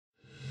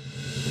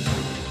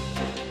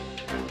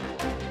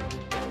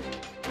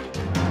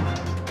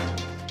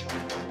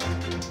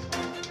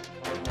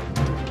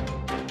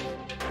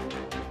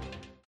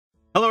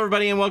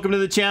everybody, and welcome to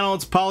the channel.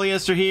 It's Paulie,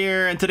 Esther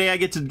here, and today I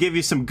get to give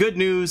you some good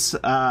news.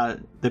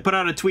 They put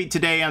out a tweet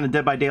today on the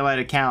Dead by Daylight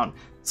account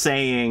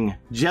saying,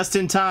 just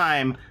in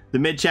time, the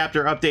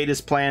mid-chapter update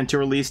is planned to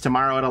release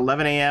tomorrow at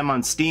 11 a.m.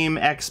 on Steam,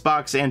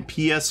 Xbox, and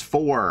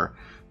PS4.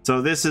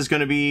 So this is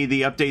going to be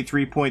the update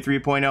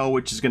 3.3.0,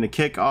 which is going to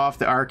kick off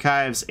the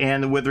archives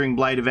and the Withering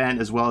Blight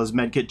event, as well as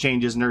medkit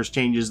changes, nurse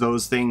changes,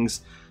 those things.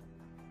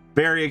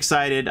 Very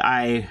excited.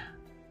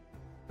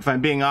 If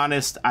I'm being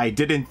honest, I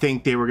didn't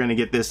think they were going to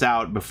get this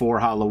out before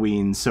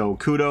Halloween. So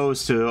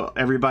kudos to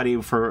everybody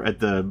at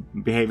the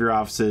behavior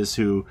offices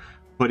who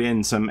put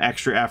in some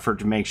extra effort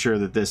to make sure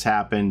that this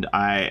happened.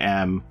 I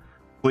am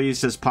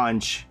pleased as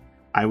punch.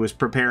 I was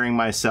preparing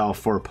myself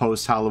for a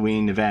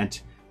post-Halloween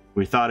event.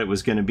 We thought it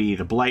was going to be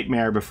the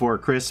Blightmare before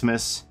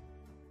Christmas.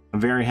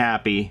 I'm very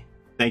happy.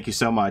 Thank you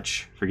so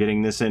much for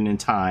getting this in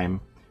time.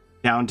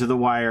 Down to the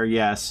wire,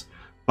 yes.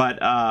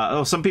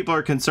 But some people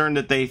are concerned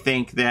that they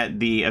think that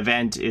the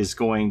event is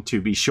going to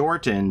be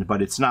shortened,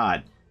 but it's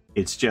not.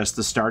 It's just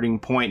the starting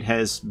point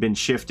has been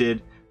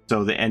shifted,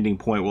 so the ending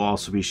point will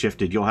also be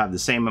shifted. You'll have the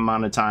same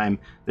amount of time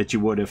that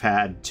you would have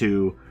had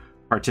to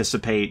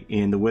participate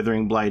in the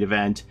Withering Blight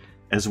event,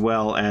 as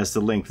well as the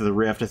length of the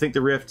Rift. I think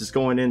the Rift is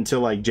going into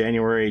like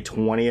January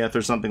 20th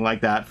or something like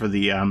that for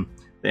the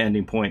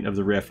ending point of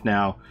the Rift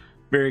now.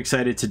 Very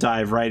excited to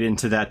dive right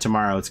into that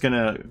tomorrow. It's going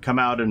to come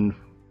out in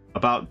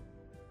about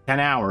 10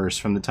 hours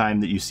from the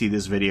time that you see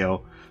this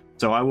video,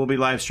 so I will be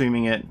live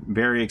streaming it.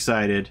 Very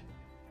excited.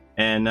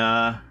 And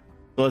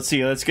let's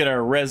see, let's get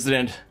our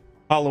resident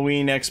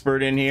Halloween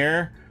expert in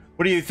here.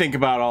 What do you think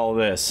about all of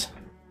this?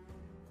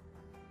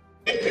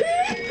 That's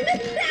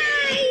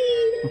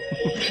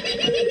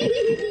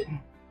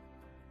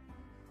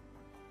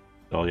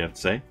all you have to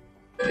say?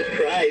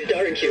 Surprised,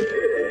 aren't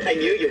you? I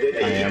knew you would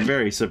be. I am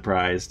very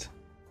surprised.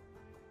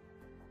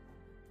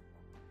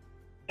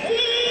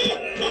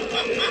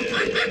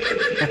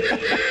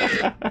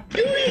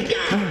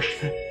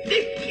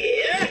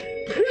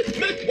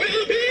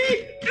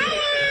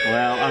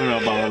 Well, I don't know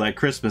about all that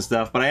Christmas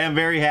stuff, but I am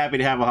very happy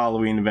to have a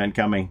Halloween event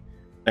coming.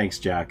 Thanks,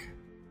 Jack.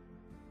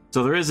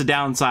 So there is a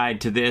downside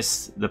to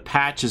this. The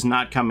patch is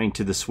not coming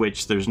to the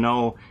Switch. There's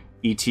no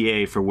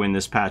ETA for when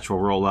this patch will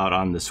roll out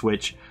on the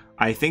Switch.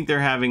 I think they're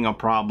having a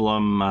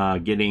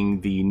problem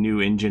getting the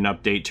new engine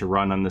update to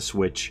run on the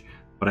Switch,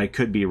 but I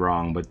could be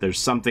wrong. But there's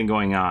something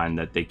going on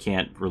that they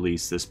can't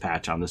release this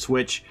patch on the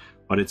Switch,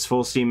 but it's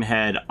full steam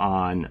ahead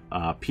on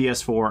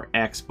PS4,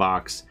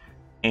 Xbox,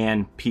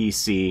 and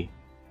PC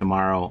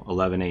tomorrow,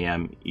 11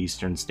 a.m.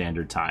 Eastern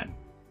Standard Time.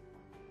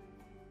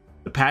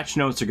 The patch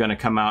notes are going to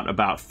come out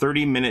about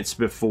 30 minutes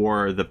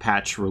before the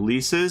patch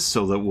releases,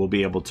 so that we'll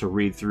be able to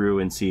read through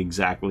and see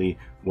exactly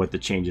what the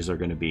changes are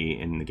going to be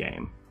in the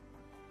game.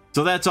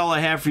 So that's all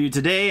I have for you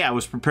today. I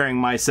was preparing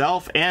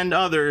myself and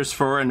others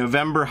for a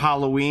November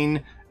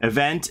Halloween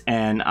event,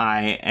 and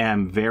I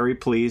am very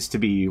pleased to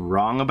be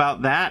wrong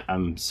about that.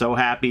 I'm so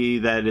happy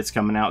that it's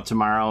coming out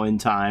tomorrow in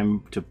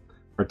time to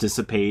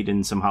participate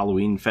in some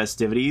Halloween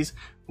festivities.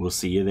 We'll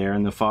see you there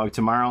in the fog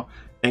tomorrow.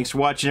 Thanks for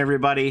watching,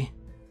 everybody.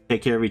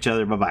 Take care of each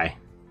other. Bye-bye.